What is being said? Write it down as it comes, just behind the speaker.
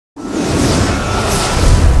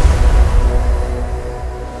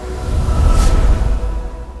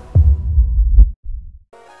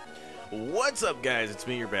What's up, guys? It's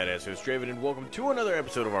me, your badass host, Draven, and welcome to another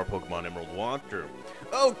episode of our Pokemon Emerald walkthrough.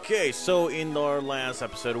 Okay, so in our last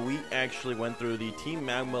episode, we actually went through the Team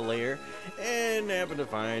Magma layer and happened to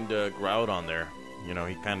find Groudon there. You know,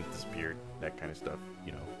 he kind of disappeared, that kind of stuff,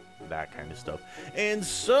 you know, that kind of stuff. And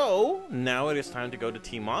so, now it is time to go to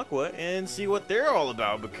Team Aqua and see what they're all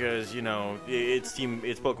about, because, you know, it's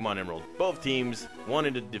Pokemon Emerald. Both teams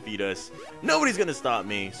wanted to defeat us. Nobody's gonna stop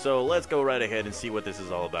me, so let's go right ahead and see what this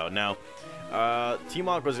is all about. Now, Team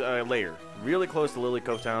Aqua's lair, really close to Lily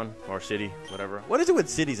Cove Town, or city, whatever. What is it with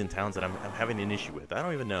cities and towns that I'm having an issue with? I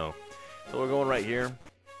don't even know. So we're going right here,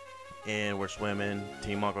 and we're swimming,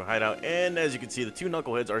 Team Aqua hideout, and as you can see, the two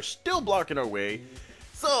knuckleheads are still blocking our way.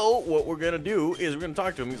 So what we're gonna do is we're gonna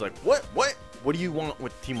talk to him. He's like, what do you want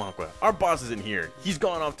with Team Aqua? Our boss isn't here. He's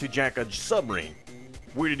gone off to jack a submarine.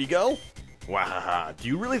 Where did he go? Wahaha. Do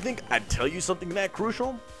you really think I'd tell you something that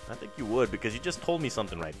crucial? I think you would, because you just told me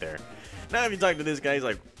something right there. Now if you talk to this guy, he's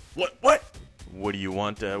like, what do you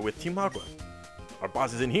want with Team Aqua? Our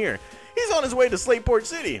boss isn't here. He's on his way to Slateport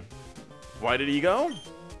City. Why did he go?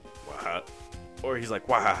 Wah. Or he's like,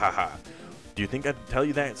 wahaha. Do you think I'd tell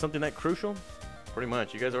you that something that crucial? Pretty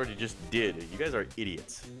much. You guys already just did. You guys are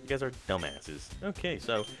idiots. You guys are dumbasses. Okay,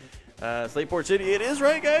 so Slateport City it is,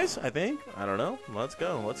 right, guys? I think. I don't know. Let's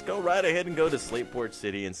go. Let's go right ahead and go to Slateport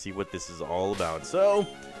City and see what this is all about. So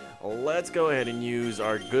let's go ahead and use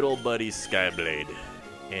our good old buddy Skyblade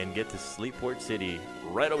and get to Slateport City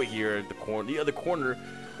right over here at the other corner,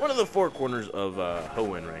 one of the four corners of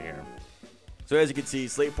Hoenn right here. So as you can see,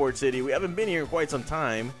 Slateport City, we haven't been here in quite some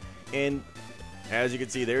time, and as you can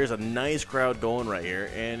see, there's a nice crowd going right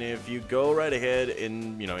here, and if you go right ahead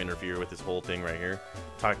and, you know, interfere with this whole thing right here,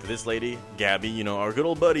 talk to this lady, Gabby, you know, our good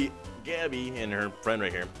old buddy, Gabby, and her friend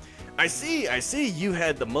right here. I see you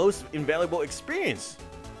had the most invaluable experience.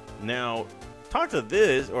 Now, talk to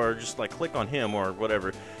this, or just, like, click on him, or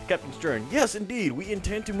whatever. Captain Stern, yes, indeed, we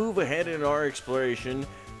intend to move ahead in our exploration.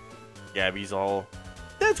 Gabby's all,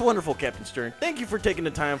 that's wonderful, Captain Stern. Thank you for taking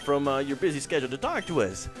the time from your busy schedule to talk to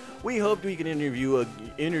us. We hope we can interview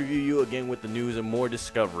you again with the news and more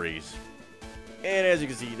discoveries. And as you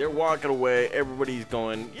can see, they're walking away. Everybody's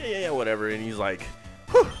going, yeah, whatever. And he's like,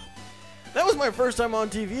 whew. That was my first time on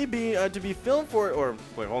TV to be filmed for. Or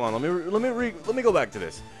wait, hold on. Let me go back to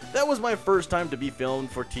this. That was my first time to be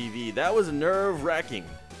filmed for TV. That was nerve-wracking.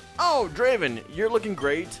 Oh, Draven, you're looking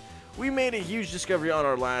great. We made a huge discovery on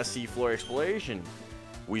our last seafloor exploration.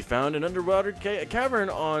 We found an underwater cavern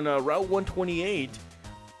on Route 128.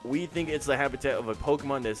 We think it's the habitat of a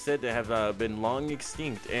Pokemon that's said to have been long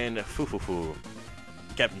extinct. And foo.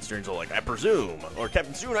 Captain Stern's all like, I presume, or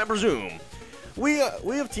Captain Stern, I presume. We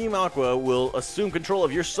of Team Aqua will assume control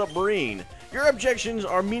of your submarine. Your objections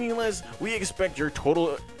are meaningless. We expect your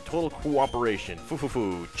total cooperation.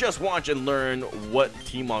 Foo. Just watch and learn what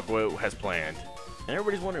Team Aqua has planned. And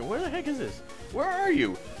everybody's wondering, where the heck is this? Where are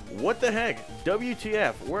you? What the heck?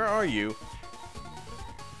 WTF, where are you?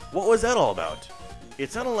 What was that all about?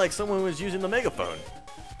 It sounded like someone was using the megaphone.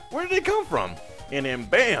 Where did it come from? And then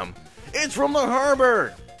bam! It's from the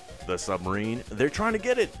harbor! The submarine, they're trying to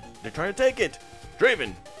get it. They're trying to take it.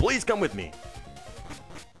 Draven, please come with me.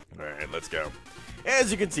 Alright, let's go.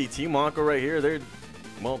 As you can see, Team Aqua right here, they're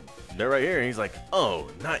right here. And he's like, oh,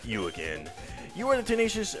 not you again. You are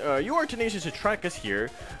tenacious to track us here.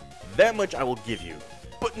 That much I will give you.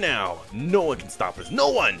 But now, no one can stop us. No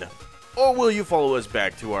one! Or will you follow us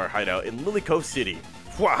back to our hideout in Lily Cove City?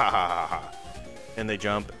 And they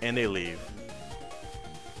jump and they leave.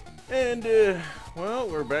 And, well,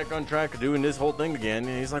 we're back on track doing this whole thing again.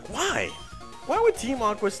 And he's like, why? Why would Team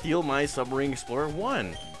Aqua steal my Submarine Explorer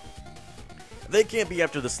 1? They can't be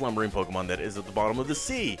after the slumbering Pokemon that is at the bottom of the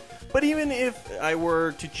sea. But even if I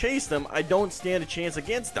were to chase them, I don't stand a chance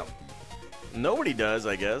against them. Nobody does,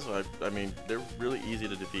 I guess. I mean, they're really easy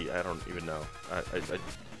to defeat. I don't even know.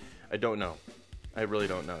 I don't know. I really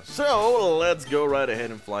don't know. So, let's go right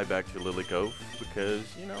ahead and fly back to Lily Cove, because,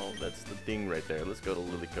 you know, that's the thing right there. Let's go to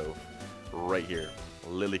Lily Cove. Right here.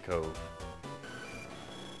 Lily Cove.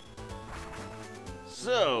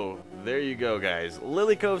 So, there you go, guys.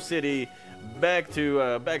 Lily Cove City, back to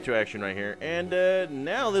action right here. And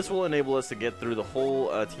now this will enable us to get through the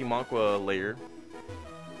whole Team Aqua layer.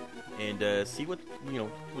 And see what, you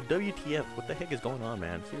know, WTF, what the heck is going on,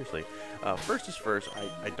 man? Seriously. First is first,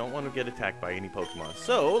 I don't want to get attacked by any Pokemon.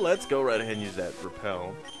 So, let's go right ahead and use that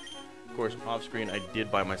Repel. Of course, off screen, I did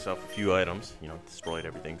buy myself a few items, you know, destroyed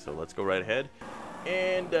everything. So, let's go right ahead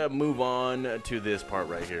and move on to this part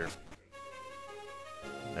right here.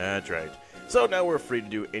 That's right. So, now we're free to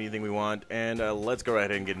do anything we want, and let's go right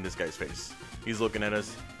ahead and get in this guy's face. He's looking at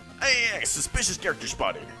us. Hey, suspicious character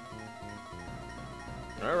spotted.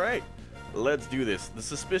 Alright, let's do this. The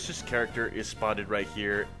suspicious character is spotted right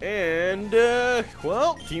here, and,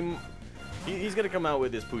 well, he's gonna come out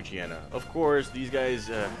with his Poochyena. Of course, these guys,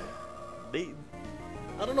 I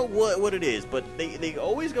don't know what it is, but they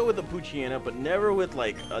always go with the Poochyena, but never with,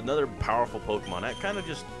 like, another powerful Pokemon. That kind of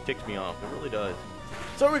just ticks me off. It really does.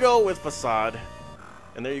 So here we go with Facade,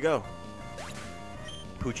 and there you go.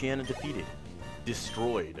 Poochyena defeated.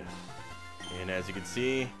 Destroyed. And as you can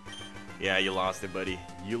see, yeah, you lost it, buddy.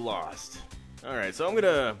 You lost. Alright, so I'm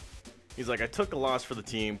gonna... He's like, I took a loss for the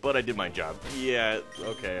team, but I did my job. Yeah,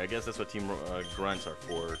 okay, I guess that's what Team Grunts are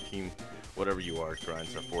for. Team whatever you are,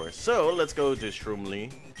 Grunts are for. So, let's go to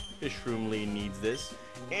Shroomly. Shroomly needs this.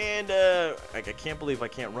 And, I can't believe I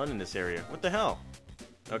can't run in this area. What the hell?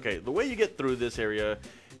 Okay, the way you get through this area,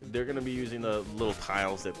 they're going to be using the little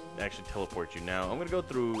tiles that actually teleport you. Now, I'm going to go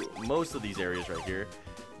through most of these areas right here.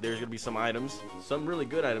 There's going to be some items, some really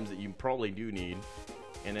good items that you probably do need.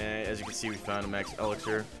 And as you can see, we found a max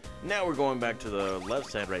elixir. Now we're going back to the left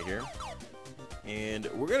side right here. And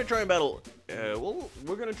we're going to try and battle,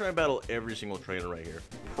 we're going to try and battle every single trainer right here.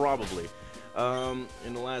 Probably.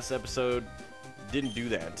 In the last episode, didn't do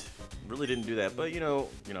that. Really didn't do that, but you know,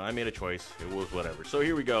 I made a choice. It was whatever. So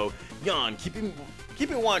here we go. Yon, keeping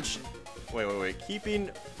watch. Wait. Keeping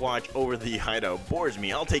watch over the hideout bores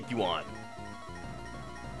me. I'll take you on.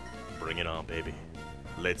 Bring it on, baby.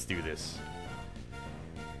 Let's do this.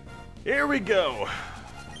 Here we go.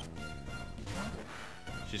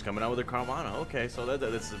 She's coming out with her Corvone. Okay, so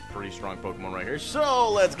that's a pretty strong Pokemon right here. So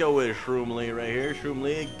let's go with Shroomly right here.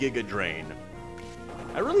 Shroomly, Giga Drain.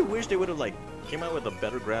 I really wish they would have like came out with a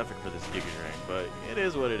better graphic for this Giga Drain, but it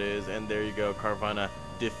is what it is. And there you go, Corvone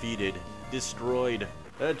defeated, destroyed.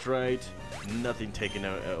 That's right, nothing taken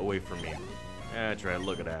away from me. That's right,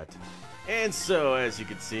 look at that. And so, as you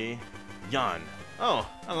can see, Yon. Oh,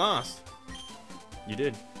 I lost. You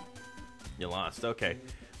did. You lost. Okay.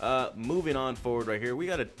 Moving on forward right here, we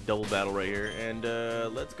got a double battle right here, and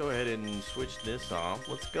let's go ahead and switch this off.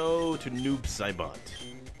 Let's go to Noob Saibot.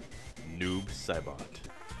 Noob Saibot.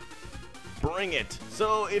 Bring it!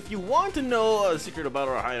 So, if you want to know a secret about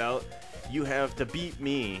our hideout, you have to beat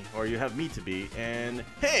me, or you have me to beat, and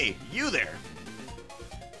hey, you there!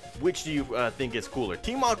 Which do you think is cooler,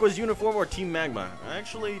 Team Aqua's uniform or Team Magma?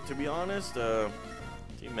 Actually, to be honest,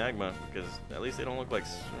 Team Magma, because at least they don't look like,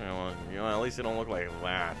 at least they don't look like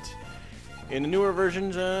that. In the newer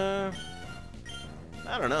versions, I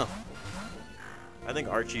don't know. I think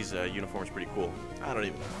Archie's uniform is pretty cool. I don't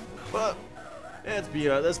even know. But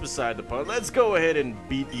that's beside the point. Let's go ahead and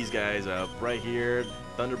beat these guys up right here.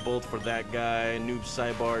 Thunderbolt for that guy. Noob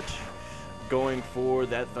Saibot going for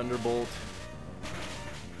that Thunderbolt.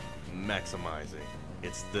 Maximizing.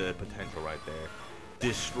 It's the potential right there.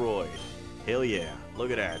 Destroyed. Hell yeah. Look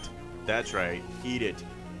at that. That's right. Eat it.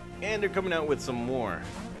 And they're coming out with some more.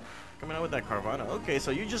 Coming out with that Corvone. Okay, so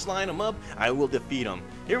you just line them up. I will defeat them.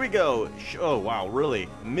 Here we go. Oh, wow. Really?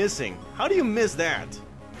 Missing. How do you miss that?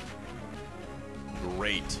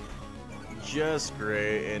 Great. Just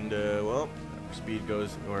great. And, well, speed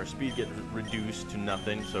gets reduced to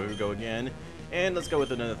nothing. So here we go again. And let's go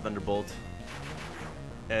with another Thunderbolt.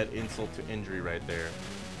 Add insult to injury right there.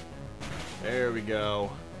 There we go.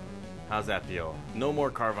 How's that feel? No more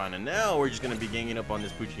Corvone. And now we're just going to be ganging up on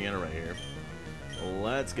this Poochyena right here.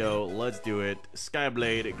 Let's go. Let's do it.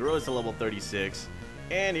 Skyblade. It grows to level 36.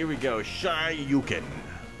 And here we go. Shoryuken.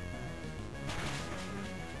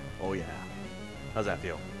 Oh, yeah. How's that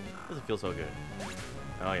feel? Doesn't feel so good.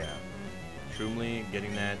 Oh, yeah. Shroomly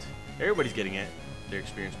getting that. Everybody's getting it. Their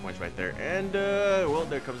experience points right there. And, well,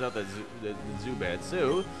 there comes out the Zubat.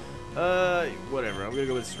 So, whatever. I'm going to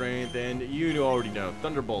go with Strength. And you already know.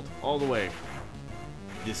 Thunderbolt all the way.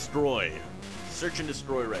 Destroy. Search and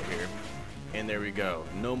destroy right here. And there we go.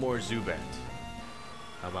 No more Zubat.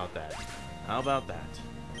 How about that? How about that?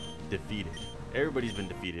 Defeated. Everybody's been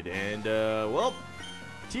defeated. And, well,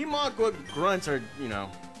 Team Aqua Grunts are, you know,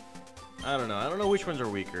 I don't know. I don't know which ones are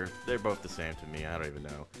weaker. They're both the same to me. I don't even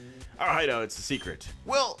know. Our hideout, it's a secret.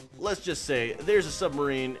 Well, let's just say there's a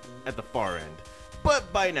submarine at the far end.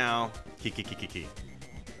 But by now,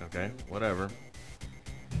 okay, whatever.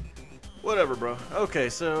 Whatever, bro. Okay,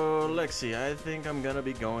 so let's see. I think I'm gonna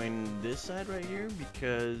be going this side right here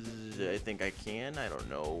because I think I can. I don't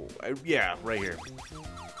know. Yeah, right here.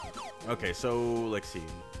 Okay, so let's see.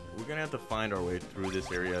 We're gonna have to find our way through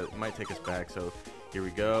this area. It might take us back, so here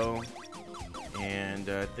we go. And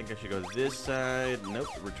I think I should go this side. Nope,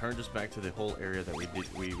 return us back to the whole area that we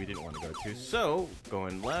didn't want to go to. So,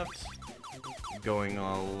 going left, going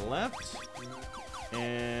on left,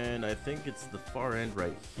 And I think it's the far end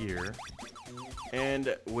right here.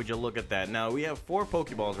 And would you look at that? Now, we have 4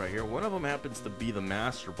 Pokeballs right here. One of them happens to be the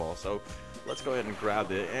Master Ball. So, let's go ahead and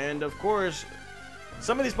grab it. And, of course,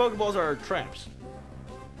 some of these Pokeballs are traps.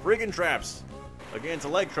 Friggin' traps. Against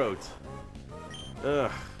Electrodes.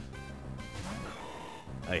 Ugh.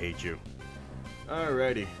 I hate you.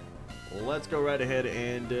 Alrighty. Let's go right ahead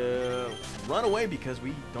and run away because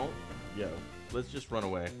we don't... Yo, let's just run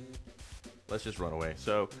away. Let's just run away.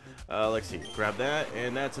 So, let's see. Grab that,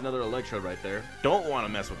 and that's another Electrode right there. Don't want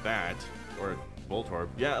to mess with that. Or Voltorb.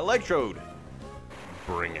 Yeah, Electrode.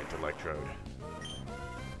 Bring it, Electrode.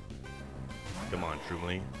 Come on,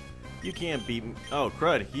 Truly. You can't beat me. Oh,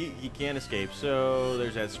 crud. He can't escape. So,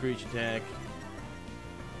 there's that Screech attack.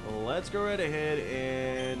 Let's go right ahead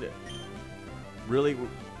and... Really...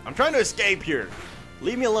 I'm trying to escape here.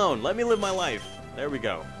 Leave me alone. Let me live my life. There we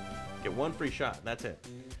go. Get 1 free shot. That's it.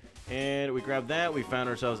 And we grab that. We found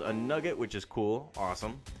ourselves a Nugget, which is cool.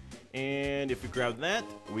 Awesome. And if we grab that,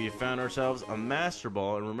 we found ourselves a Master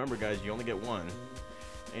Ball. And remember, guys, you only get 1.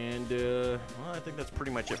 And, well, I think that's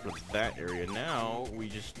pretty much it for that area. Now, we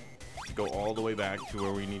just go all the way back to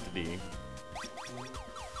where we need to be.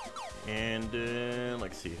 And,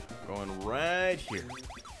 let's see. Going right here.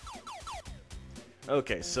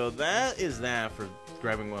 Okay, so that is that for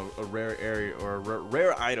grabbing a rare area, or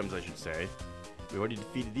rare items, I should say. We already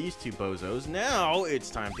defeated these 2 bozos. Now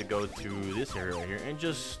it's time to go to this area right here and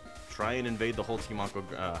just try and invade the whole Team Aqua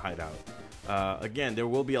hideout. Again, there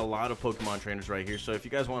will be a lot of Pokemon trainers right here, so if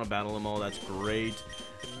you guys want to battle them all, that's great.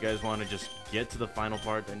 If you guys want to just get to the final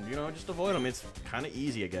part, then, you know, just avoid them. It's kind of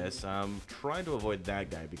easy, I guess. Trying to avoid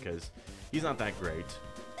that guy because he's not that great.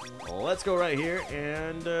 Well, let's go right here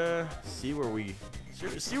and see where we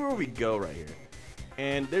go right here.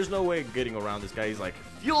 And there's no way of getting around this guy. He's like,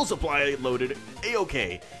 fuel supply loaded,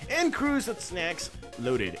 A-OK. And cruise with snacks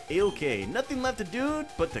loaded, A-OK. Nothing left to do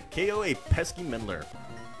but to KO a pesky meddler.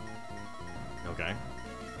 Okay.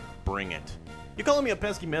 Bring it. You calling me a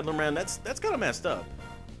pesky meddler, man? That's kind of messed up.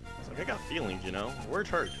 It's like, I got feelings, you know? Words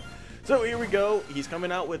hurt. So here we go. He's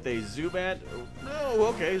coming out with a Zubat. Oh,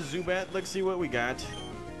 okay, Zubat. Let's see what we got.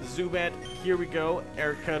 Zubat, here we go.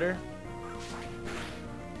 Air Cutter.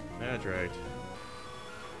 That's right.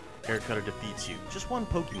 Air Cutter defeats you. Just 1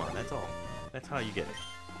 Pokemon, that's all. That's how you get it.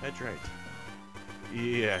 That's right.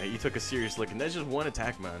 Yeah, you took a serious look, and that's just 1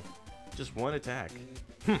 attack, man. Just 1 attack.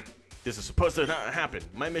 This is supposed to not happen.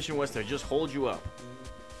 My mission was to just hold you up.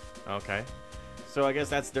 Okay. So I guess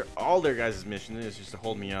that's all their guys' mission is, just to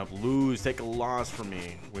hold me up, lose, take a loss from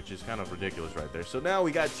me, which is kind of ridiculous right there. So now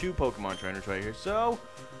we got 2 Pokemon trainers right here. So,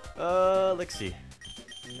 let's see.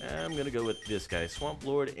 I'm gonna go with this guy, Swamp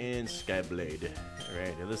Lord and Skyblade.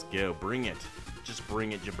 Alright, let's go. Bring it. Just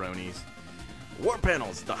bring it, jabronis. War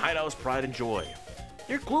panels, the hideout's pride and joy.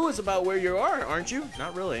 You're clueless about where you are, aren't you?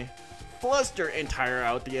 Not really. Fluster and tire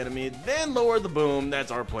out the enemy, then lower the boom.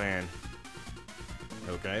 That's our plan.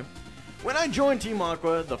 Okay. When I joined Team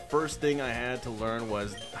Aqua, the first thing I had to learn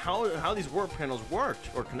was how these warp panels worked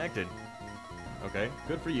or connected. Okay,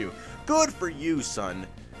 good for you. Good for you, son.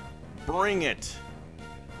 Bring it.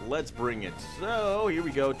 Let's bring it. So, here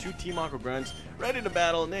we go. 2 Team Aqua grunts ready to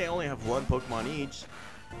battle, and they only have 1 Pokemon each.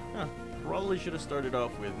 Huh, probably should have started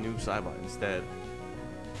off with Noob Saibot instead.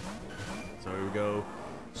 So, here we go.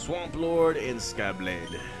 Swamp Lord and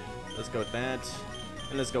Skyblade. Let's go with that,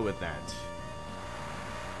 and let's go with that.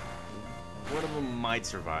 One of them might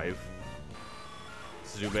survive.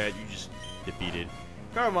 Zubat, you just defeated.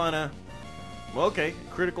 Carvana. Well, okay,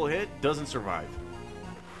 critical hit, doesn't survive.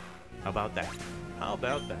 How about that? How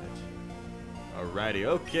about that? Alrighty,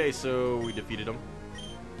 okay, so we defeated them.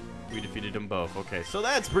 We defeated them both. Okay, so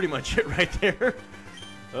that's pretty much it right there.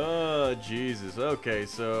 Oh, Jesus. Okay,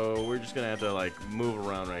 so we're just gonna have to, like, move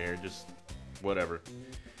around right here. Just whatever.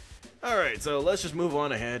 Alright, so let's just move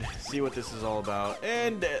on ahead, see what this is all about.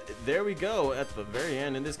 And there we go at the very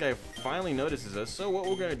end, and this guy finally notices us. So what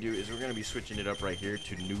we're going to do is we're going to be switching it up right here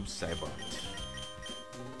to Noob Saibot.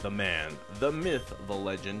 The man, the myth, the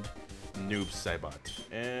legend, Noob Saibot.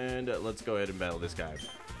 And let's go ahead and battle this guy.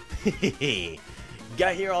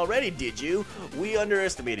 Got here already, did you? We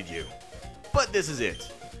underestimated you. But this is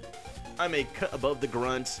it. I'm a cut above the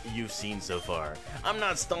grunts you've seen so far. I'm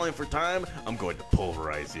not stalling for time, I'm going to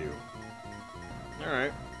pulverize you.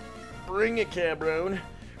 Alright. Bring it, Cabron.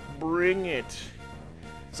 Bring it.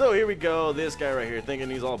 So here we go, this guy right here thinking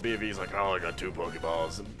he's all beefy. He's like, oh, I got 2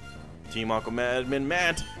 Pokeballs. Team Aqua Admin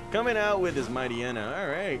Matt coming out with his Mighty Enna.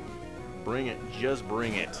 Alright. Bring it, just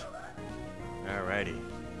bring it. Alrighty.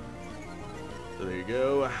 So there you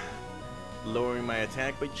go. Lowering my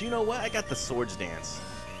attack, but you know what? I got the Swords Dance.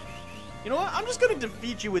 You know what? I'm just gonna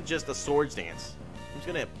defeat you with just a Swords Dance. I'm just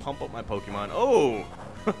gonna pump up my Pokemon. Oh!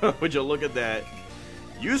 Would you look at that?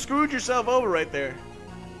 You screwed yourself over right there.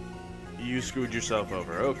 You screwed yourself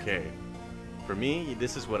over. Okay. For me,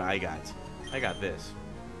 this is what I got. I got this.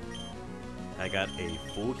 I got a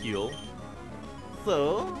full heal.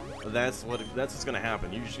 So, that's what's gonna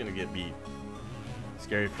happen. You're just gonna get beat.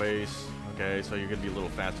 Scary face. Okay, so you're gonna be a little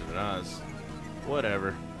faster than us.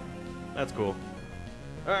 Whatever. That's cool.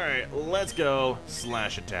 Alright, let's go.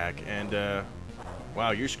 Slash attack. And,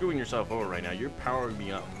 wow, you're screwing yourself over right now. You're powering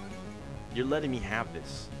me up. You're letting me have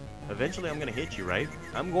this. Eventually, I'm gonna hit you, right?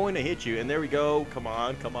 I'm going to hit you, and there we go. Come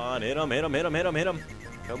on, come on. Hit him, hit him, hit him, hit him, hit him.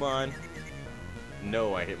 Come on.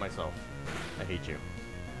 No, I hit myself. I hate you.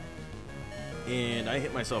 And I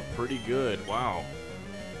hit myself pretty good. Wow.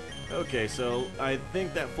 Okay, so I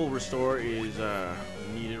think that full restore is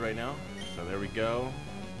needed right now. So there we go.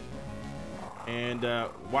 And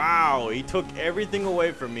wow, he took everything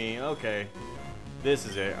away from me. Okay, this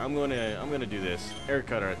is it. I'm gonna do this. Air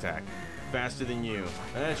cutter attack, faster than you.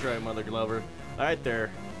 That's right, Mother Glover. Right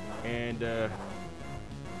there. And oh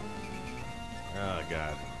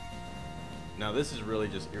god. Now this is really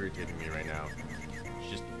just irritating me right now. It's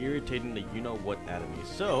just irritating the you-know-what out of me.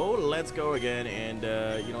 So, let's go again, and,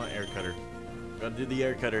 you know what, air cutter. Gotta do the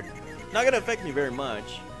air cutter. Not gonna affect me very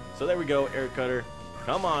much. So there we go, air cutter.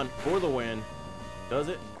 Come on, for the win. Does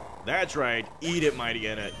it? That's right. Eat it, Mighty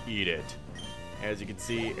Anna. Eat it. As you can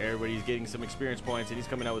see, everybody's getting some experience points, and he's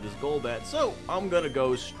coming out with his Golbat. So, I'm gonna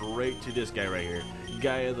go straight to this guy right here.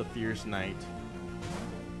 Gaia the Fierce Knight.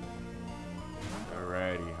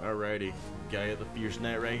 Alrighty, alrighty. Gaia the Fierce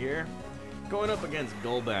Knight right here. Going up against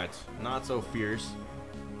Golbat, not so fierce.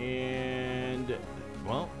 And,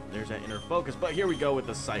 well, there's that inner focus. But here we go with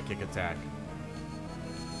the Psychic Attack.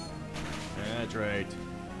 That's right.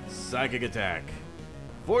 Psychic Attack.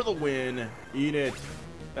 For the win. Eat it.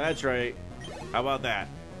 That's right. How about that?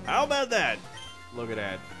 How about that? Look at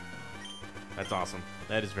that. That's awesome.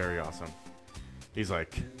 That is very awesome. He's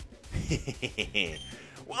like,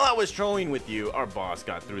 while I was trolling with you, our boss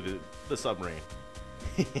got through the submarine.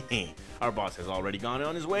 Our boss has already gone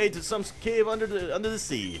on his way to some cave under the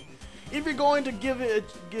sea. If you're going to give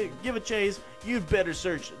a chase, you'd better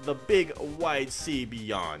search the big wide sea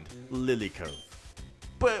beyond Lily Cove.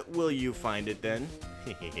 But will you find it then?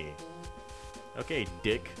 Okay,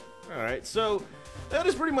 dick. Alright, so that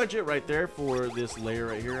is pretty much it right there for this layer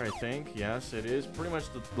right here, I think. Yes, it is pretty much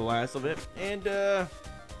the last of it. And,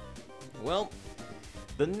 well,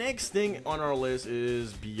 the next thing on our list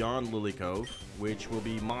is Beyond Lily Cove, which will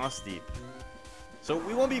be Moss Deep. So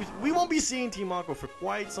we won't be seeing Team Aqua for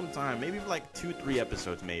quite some time, maybe for like 2-3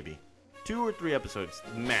 episodes, maybe 2 or 3 episodes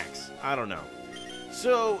max. I don't know.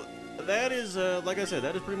 So that is, like I said,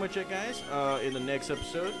 that is pretty much it, guys. In the next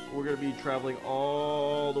episode, we're gonna be traveling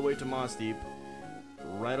all the way to Moss Deep,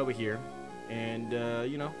 right over here, and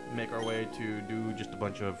you know, make our way to do just a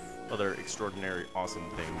bunch of other extraordinary, awesome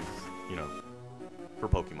things, you know, for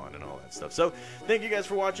Pokemon and all that stuff. So thank you guys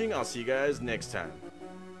for watching. I'll see you guys next time.